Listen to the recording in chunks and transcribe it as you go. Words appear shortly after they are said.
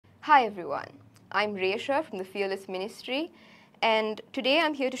Hi everyone, I'm Resha from the Fearless Ministry, and today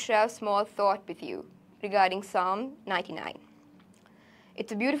I'm here to share a small thought with you regarding Psalm 99.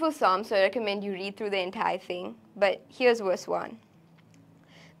 It's a beautiful psalm, so I recommend you read through the entire thing, but here's verse 1.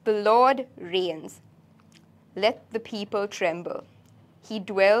 The Lord reigns. Let the people tremble. He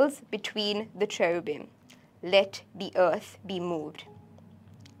dwells between the cherubim. Let the earth be moved.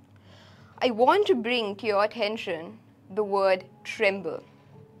 I want to bring to your attention the word tremble.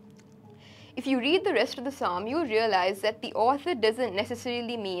 If you read the rest of the psalm, you'll realize that the author doesn't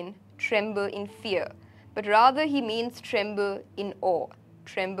necessarily mean tremble in fear, but rather he means tremble in awe,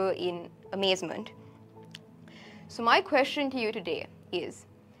 tremble in amazement. So my question to you today is,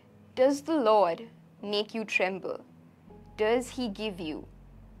 does the Lord make you tremble? Does he give you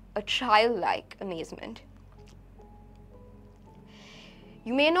a childlike amazement?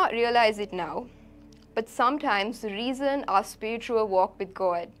 You may not realize it now, but sometimes the reason our spiritual walk with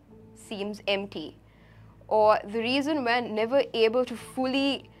God seems empty, or the reason we're never able to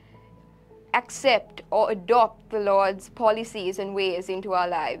fully accept or adopt the Lord's policies and ways into our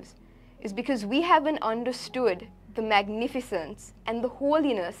lives, is because we haven't understood the magnificence and the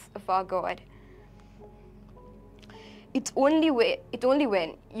holiness of our God. It's only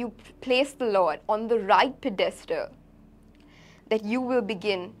when you place the Lord on the right pedestal that you will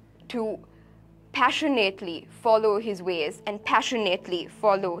begin to passionately follow his ways and passionately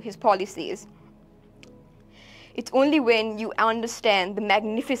follow his policies. It's only when you understand the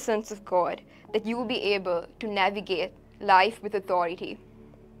magnificence of God that you will be able to navigate life with authority.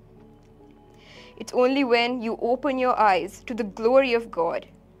 It's only when you open your eyes to the glory of God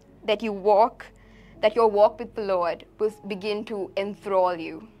that your walk with the Lord will begin to enthrall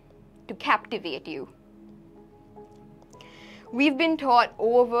you, to captivate you. We've been taught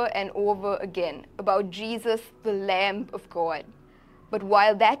over and over again about Jesus, the Lamb of God. But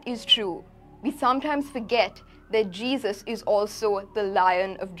while that is true, we sometimes forget that Jesus is also the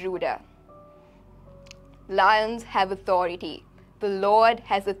Lion of Judah. Lions have authority. The Lord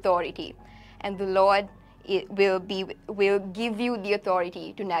has authority. And the Lord will give you the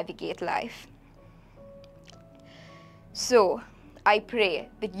authority to navigate life. So, I pray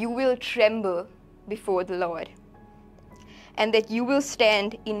that you will tremble before the Lord, and that you will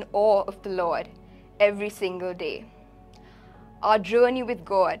stand in awe of the Lord every single day. Our journey with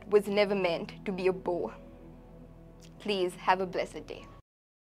God was never meant to be a bore. Please have a blessed day.